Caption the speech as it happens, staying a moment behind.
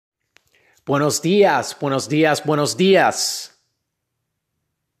Buenos dias, buenos dias, buenos dias.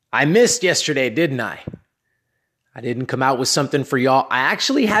 I missed yesterday, didn't I? I didn't come out with something for y'all. I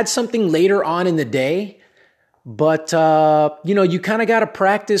actually had something later on in the day, but, you kind of got to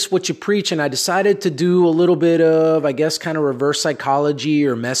practice what you preach. And I decided to do a little bit of, I guess, kind of reverse psychology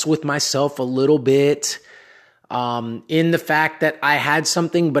or mess with myself a little bit in the fact that I had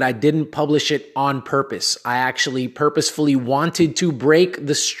something, but I didn't publish it on purpose. I actually purposefully wanted to break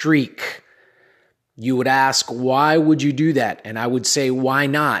the streak. You would ask, why would you do that? And I would say, why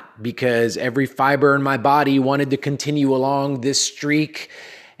not? Because every fiber in my body wanted to continue along this streak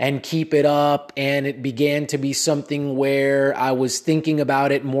and keep it up. And it began to be something where I was thinking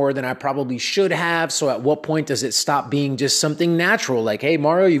about it more than I probably should have. So at what point does it stop being just something natural? Like, hey,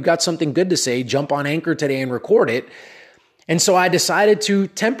 Mario, you've got something good to say. Jump on Anchor today and record it. And so I decided to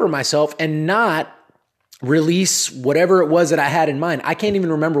temper myself and not release whatever it was that I had in mind. I can't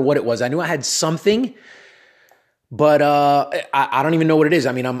even remember what it was. I knew I had something, but I don't even know what it is.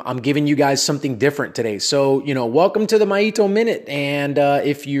 I mean, I'm giving you guys something different today. So, welcome to the Maito Minute. And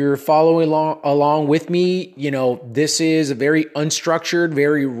if you're following along with me, this is a very unstructured,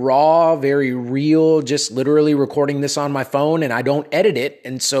 very raw, very real, just literally recording this on my phone, and I don't edit it.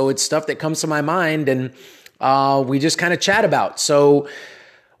 And so it's stuff that comes to my mind and we just kind of chat about. So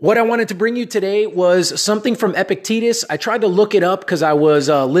what I wanted to bring you today was something from Epictetus. I tried to look it up because I was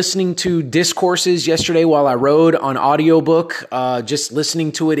listening to discourses yesterday while I rode on audiobook, just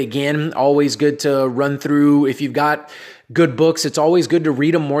listening to it again. Always good to run through. If you've got good books, it's always good to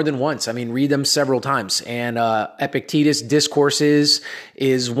read them more than once. I mean, read them several times. And Epictetus Discourses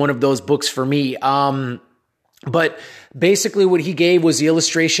is one of those books for me. But basically what he gave was the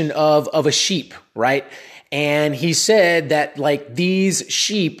illustration of a sheep, right? And he said that like these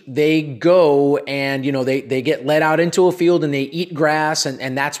sheep, they go and, they get let out into a field and they eat grass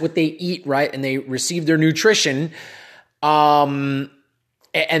and that's what they eat, right? And they receive their nutrition. And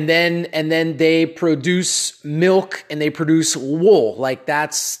then they produce milk and they produce wool. Like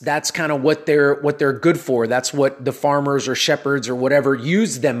that's kind of what they're good for. That's what the farmers or shepherds or whatever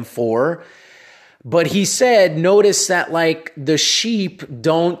use them for. But he said, notice that like the sheep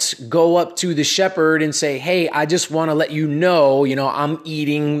don't go up to the shepherd and say, hey, I just want to let you know, I'm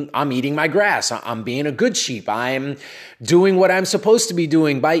eating my grass. I'm being a good sheep. I'm doing what I'm supposed to be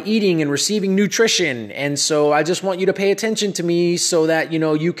doing by eating and receiving nutrition. And so I just want you to pay attention to me so that,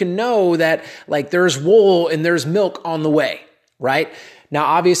 you can know that like there's wool and there's milk on the way, right? Now,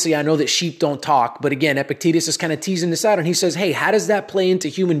 obviously, I know that sheep don't talk, but again, Epictetus is kind of teasing this out, and he says, hey, how does that play into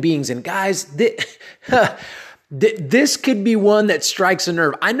human beings? And guys, this could be one that strikes a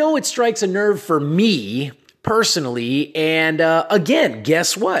nerve. I know it strikes a nerve for me personally, and again,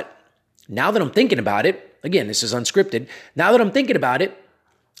 guess what? Now that I'm thinking about it, again, this is unscripted. Now that I'm thinking about it,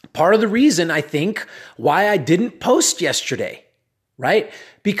 part of the reason I think why I didn't post yesterday, right?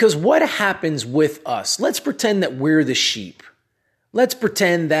 Because what happens with us? Let's pretend that we're the sheep. Let's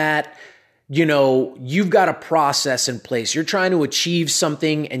pretend that, you've got a process in place. You're trying to achieve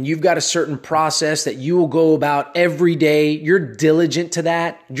something and you've got a certain process that you will go about every day. You're diligent to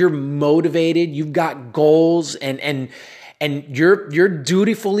that. You're motivated. You've got goals and you're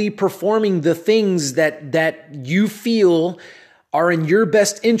dutifully performing the things that you feel are in your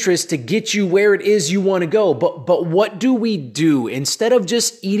best interest to get you where it is you want to go. But what do we do? Instead of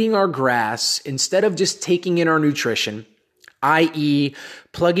just eating our grass, instead of just taking in our nutrition, i.e.,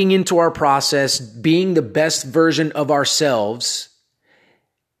 plugging into our process, being the best version of ourselves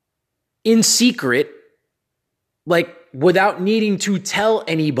in secret, like without needing to tell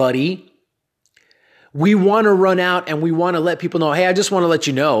anybody, we want to run out and we want to let people know, hey, I just want to let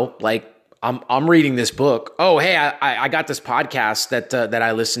you know, like, I'm reading this book. Oh, hey, I got this podcast that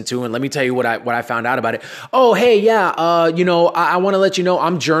I listened to, and let me tell you what I found out about it. Oh, hey, yeah, I want to let you know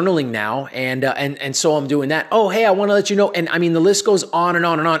I'm journaling now, and so I'm doing that. Oh, hey, I want to let you know, and I mean the list goes on and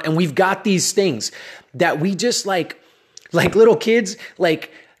on and on, and we've got these things that we just like little kids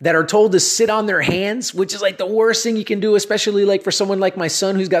that are told to sit on their hands, which is like the worst thing you can do, especially like for someone like my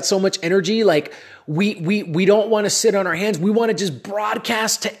son who's got so much energy. Like we don't want to sit on our hands. We want to just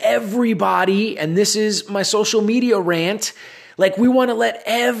broadcast to everybody. And this is my social media rant. Like we want to let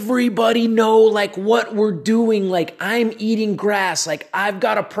everybody know like what we're doing. Like I'm eating grass. Like I've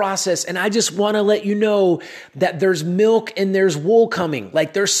got a process and I just want to let you know that there's milk and there's wool coming.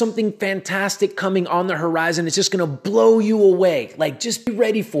 Like there's something fantastic coming on the horizon. It's just going to blow you away. Like just be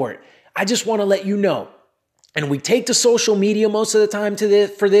ready for it. I just want to let you know. And we take to social media most of the time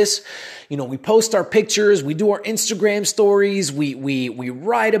for this. We post our pictures, we do our Instagram stories, we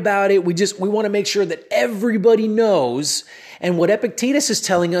write about it. We want to make sure that everybody knows. And what Epictetus is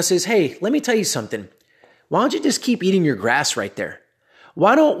telling us is, hey, let me tell you something. Why don't you just keep eating your grass right there?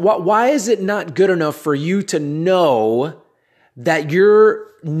 Why is it not good enough for you to know that you're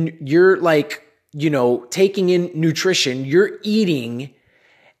like, taking in nutrition, you're eating,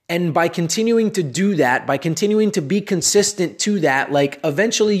 and by continuing to do that, by continuing to be consistent to that, like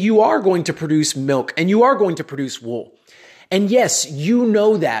eventually you are going to produce milk and you are going to produce wool. And yes, you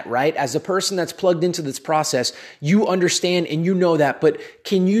know that, right? As a person that's plugged into this process, you understand and you know that, but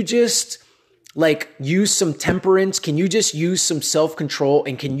can you just use some temperance? Can you just use some self-control?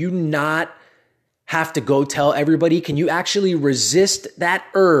 And can you not have to go tell everybody? Can you actually resist that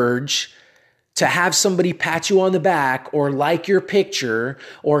urge to have somebody pat you on the back or like your picture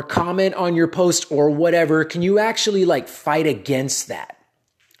or comment on your post or whatever? Can you actually fight against that?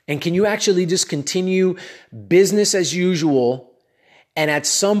 And can you actually just continue business as usual? And at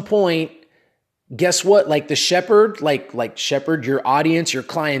some point, guess what? Like the shepherd, like shepherd, your audience, your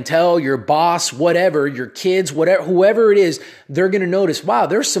clientele, your boss, whatever, your kids, whatever, whoever it is, they're going to notice, wow,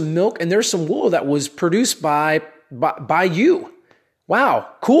 there's some milk and there's some wool that was produced by you. Wow,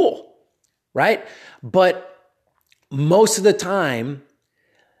 cool. Right? But most of the time,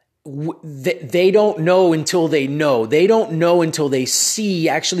 they don't know until they know. They don't know until they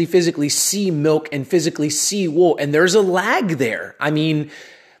actually physically see milk and physically see wool. And there's a lag there. I mean,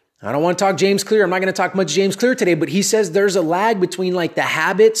 I don't want to talk James Clear. I'm not going to talk much James Clear today, but he says there's a lag between the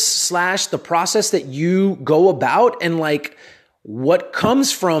habits / the process that you go about and what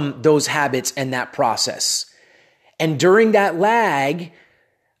comes from those habits and that process. And during that lag,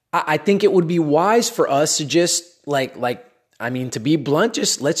 I think it would be wise for us to just to be blunt,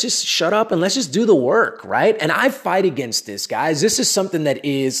 let's just shut up and let's just do the work, right? And I fight against this, guys. This is something that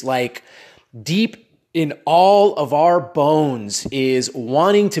is deep in all of our bones, is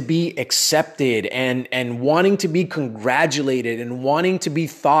wanting to be accepted and wanting to be congratulated and wanting to be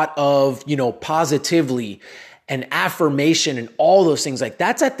thought of, positively, and affirmation and all those things.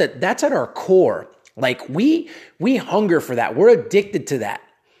 That's at our core. We hunger for that. We're addicted to that.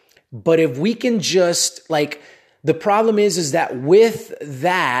 But if we can just the problem is that with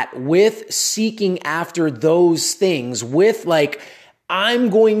seeking after those things, with I'm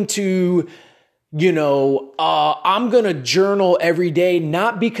going to, I'm going to journal every day,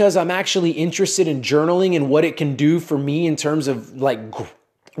 not because I'm actually interested in journaling and what it can do for me in terms of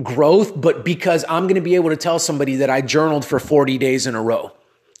growth, but because I'm going to be able to tell somebody that I journaled for 40 days in a row.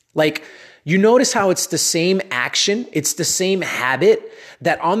 You notice how it's the same action, it's the same habit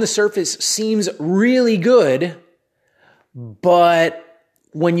that on the surface seems really good, but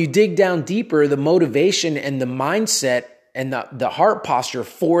when you dig down deeper, the motivation and the mindset and the heart posture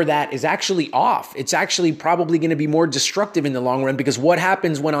for that is actually off. It's actually probably going to be more destructive in the long run, because what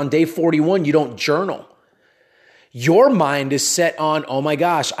happens when on day 41 you don't journal? Your mind is set on, oh my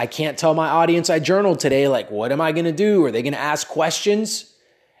gosh, I can't tell my audience I journaled today. What am I going to do? Are they going to ask questions?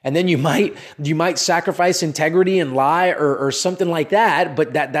 And then you might sacrifice integrity and lie or something like that.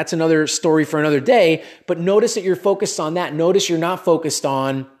 But that's another story for another day. But notice that you're focused on that. Notice you're not focused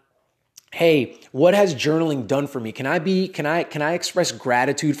on, hey, what has journaling done for me? Can I express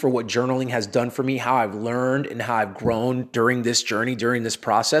gratitude for what journaling has done for me, how I've learned and how I've grown during this journey, during this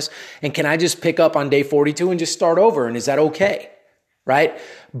process? And can I just pick up on day 42 and just start over? And is that okay? Right?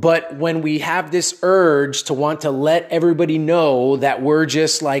 But when we have this urge to want to let everybody know that we're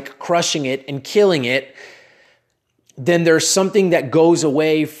just crushing it and killing it, then there's something that goes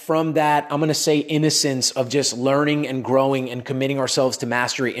away from that, I'm going to say, innocence of just learning and growing and committing ourselves to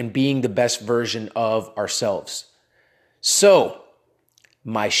mastery and being the best version of ourselves. So,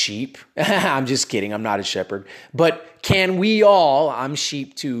 my sheep, I'm just kidding, I'm not a shepherd, but can we all, I'm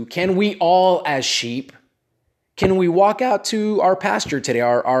sheep too, can we all as sheep, can we walk out to our pasture today,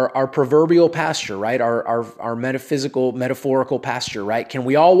 our proverbial pasture, right? Our metaphorical pasture, right? Can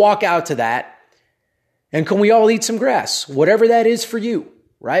we all walk out to that? And can we all eat some grass? Whatever that is for you,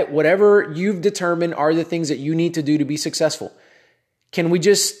 right? Whatever you've determined are the things that you need to do to be successful. Can we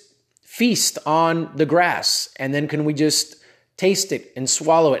just feast on the grass? And then can we just taste it and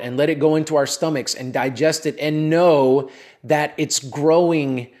swallow it and let it go into our stomachs and digest it and know that it's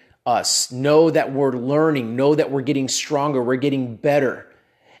growing us, know that we're learning, know that we're getting stronger, we're getting better,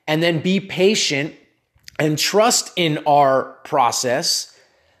 and then be patient and trust in our process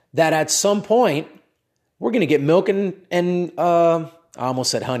that at some point we're going to get milk and I almost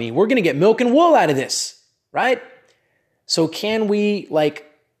said honey. We're going to get milk and wool out of this, right? So can we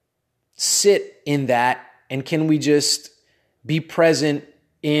sit in that, and can we just be present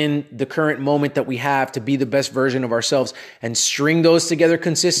in the current moment that we have to be the best version of ourselves and string those together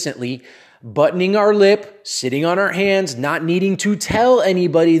consistently? buttoning our lip, sitting on our hands, not needing to tell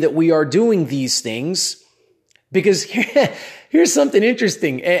anybody that we are doing these things. Because here's something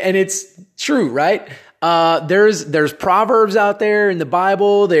interesting, and it's true, right? There's Proverbs out there in the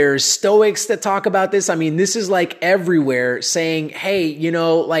Bible. There's Stoics that talk about this. I mean, this is like everywhere saying, hey,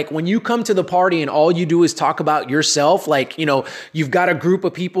 like when you come to the party and all you do is talk about yourself, like, you've got a group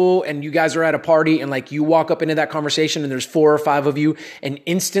of people and you guys are at a party and like you walk up into that conversation and there's 4 or 5 of you and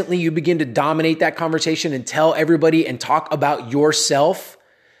instantly you begin to dominate that conversation and tell everybody and talk about yourself.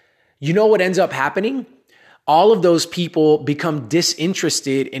 You know what ends up happening? All of those people become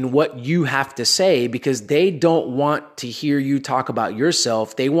disinterested in what you have to say because they don't want to hear you talk about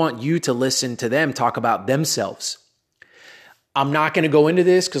yourself. They want you to listen to them talk about themselves. I'm not going to go into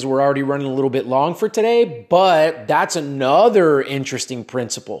this because we're already running a little bit long for today, but that's another interesting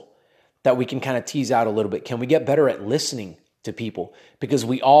principle that we can kind of tease out a little bit. Can we get better at listening to people? Because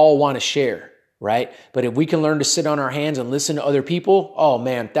we all want to share. Right? But if we can learn to sit on our hands and listen to other people, oh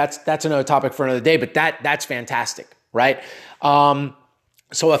man, that's another topic for another day, but that's fantastic, right?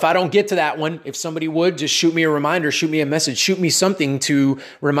 So if I don't get to that one, if somebody would just shoot me a reminder, shoot me a message, shoot me something to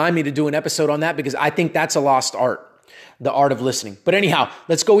remind me to do an episode on that, because I think that's a lost art. The art of listening. But anyhow,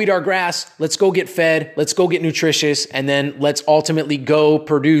 let's go eat our grass. Let's go get fed. Let's go get nutritious. And then let's ultimately go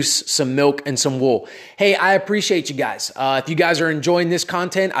produce some milk and some wool. Hey, I appreciate you guys. If you guys are enjoying this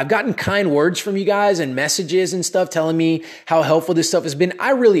content, I've gotten kind words from you guys and messages and stuff telling me how helpful this stuff has been. I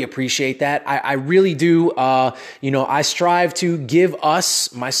really appreciate that. I really do. I strive to give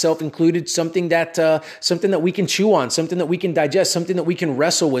us, myself included, something that we can chew on, something that we can digest, something that we can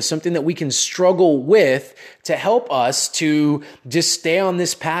wrestle with, something that we can struggle with to help us to just stay on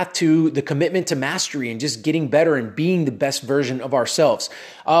this path to the commitment to mastery and just getting better and being the best version of ourselves.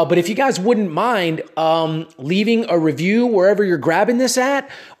 But if you guys wouldn't mind leaving a review wherever you're grabbing this at,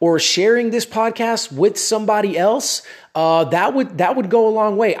 or sharing this podcast with somebody else, that would go a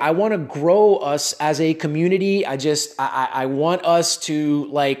long way. I want to grow us as a community. I want us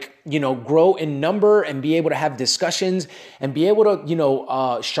to grow in number and be able to have discussions and be able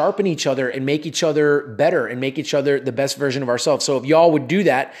to, sharpen each other and make each other better and make each other the best version of ourselves. So if y'all would do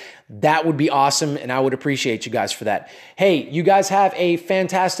that, that would be awesome. And I would appreciate you guys for that. Hey, you guys have a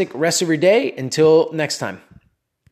fantastic rest of your day. Until next time.